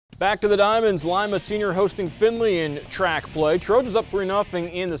Back to the Diamonds. Lima Senior hosting Findlay in track play. Trojans up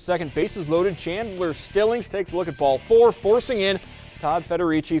 3-0 in the second. Bases loaded. Chandler Stillings takes a look at ball 4, forcing in Todd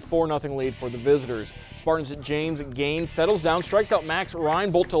Federici. 4-0 lead for the visitors. Spartans at James Gaines settles down, strikes out Max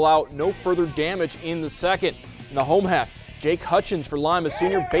Reinbolt to allow no further damage in the second. In the home half, Jake Hutchins for Lima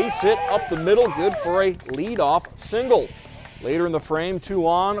Senior. Base hit up the middle, good for a leadoff single. Later in the frame, 2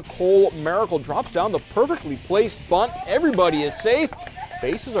 on, Cole Miracle drops down the perfectly placed bunt. Everybody is safe.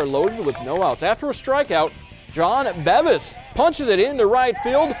 Bases are loaded with no outs. After a strikeout, John Bevis punches it into right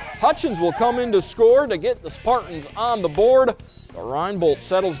field. Hutchins will come in to score to get the Spartans on the board. The Reinbolt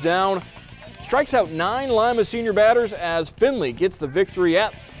settles down, strikes out 9 Lima Senior batters as Findlay gets the victory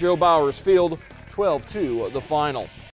at Joe Bowers Field, 12-2 the final.